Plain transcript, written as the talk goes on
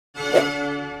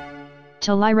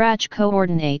Talairach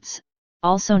coordinates,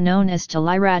 also known as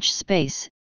Talairach space,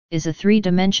 is a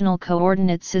three-dimensional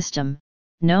coordinate system,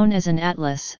 known as an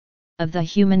atlas, of the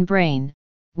human brain,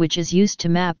 which is used to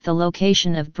map the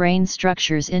location of brain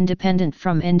structures independent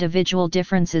from individual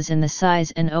differences in the size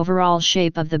and overall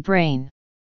shape of the brain.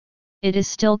 It is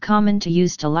still common to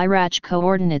use Talairach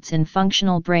coordinates in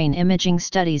functional brain imaging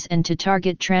studies and to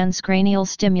target transcranial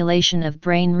stimulation of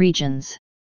brain regions.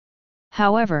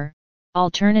 However,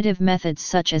 alternative methods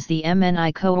such as the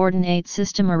MNI coordinate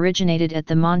system originated at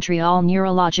the Montreal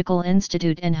Neurological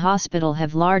Institute and Hospital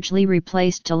have largely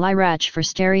replaced Talairach for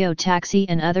stereotaxy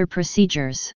and other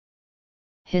procedures.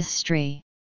 History.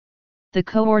 The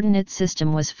coordinate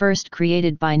system was first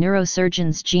created by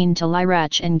neurosurgeons Jean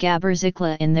Talairach and Gabor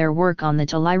Zikla in their work on the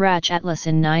Talairach Atlas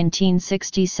in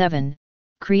 1967,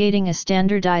 creating a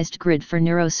standardized grid for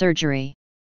neurosurgery.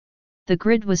 The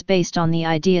grid was based on the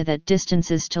idea that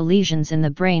distances to lesions in the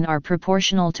brain are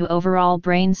proportional to overall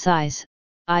brain size,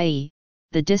 i.e.,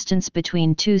 the distance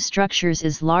between two structures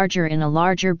is larger in a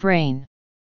larger brain.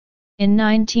 In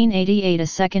 1988 a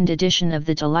second edition of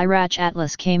the Talairach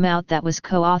Atlas came out that was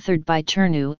co-authored by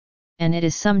Turnu, and it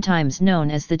is sometimes known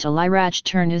as the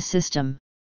Talairach-Turnu system.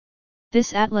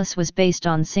 This atlas was based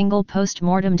on single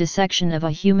post-mortem dissection of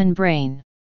a human brain.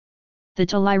 The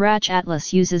Talairach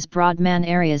Atlas uses Brodmann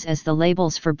areas as the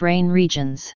labels for brain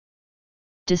regions.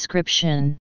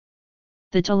 Description.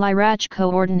 The Talairach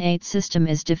coordinate system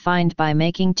is defined by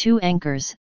making two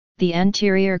anchors, the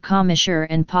anterior commissure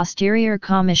and posterior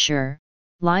commissure,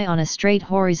 lie on a straight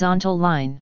horizontal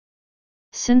line.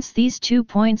 Since these 2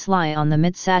 points lie on the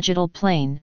mid-sagittal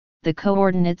plane, the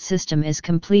coordinate system is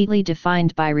completely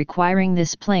defined by requiring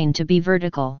this plane to be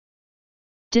vertical.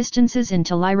 Distances in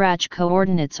Talairach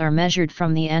coordinates are measured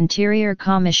from the anterior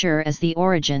commissure as the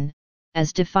origin,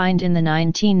 as defined in the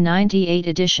 1998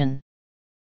 edition.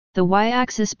 The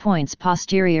y-axis points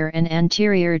posterior and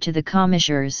anterior to the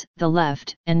commissures, the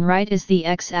left and right is the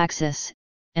x-axis,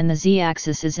 and the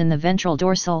z-axis is in the ventral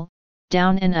dorsal,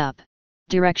 down and up,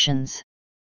 directions.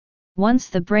 Once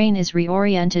the brain is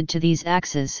reoriented to these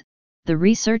axes, the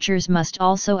researchers must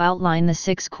also outline the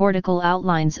 6 cortical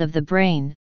outlines of the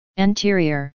brain: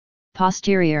 anterior,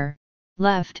 posterior,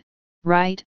 left,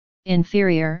 right,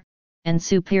 inferior, and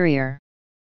superior.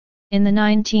 In the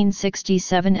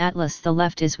 1967 atlas the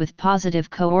left is with positive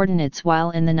coordinates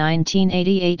while in the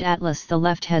 1988 atlas the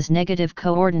left has negative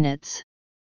coordinates.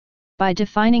 By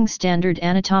defining standard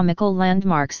anatomical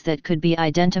landmarks that could be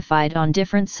identified on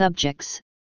different subjects,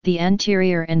 the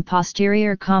anterior and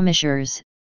posterior commissures,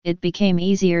 it became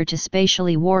easier to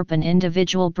spatially warp an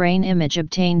individual brain image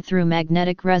obtained through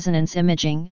magnetic resonance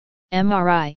imaging,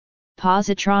 MRI,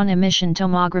 positron emission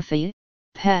tomography,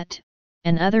 PET,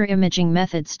 and other imaging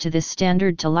methods to this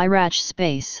standard Talairach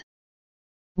space.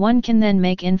 One can then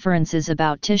make inferences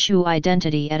about tissue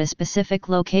identity at a specific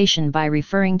location by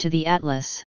referring to the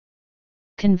atlas.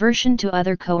 Conversion to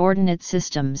other coordinate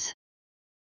systems.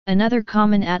 Another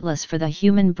common atlas for the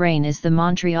human brain is the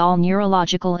Montreal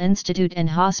Neurological Institute and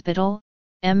Hospital,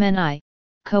 MNI,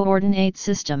 coordinate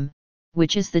system,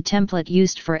 which is the template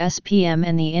used for SPM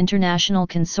and the International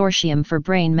Consortium for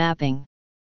Brain Mapping.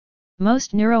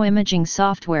 Most neuroimaging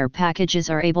software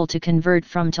packages are able to convert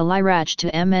from Talairach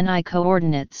to MNI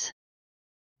coordinates.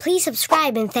 Please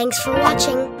subscribe and thanks for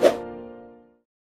watching.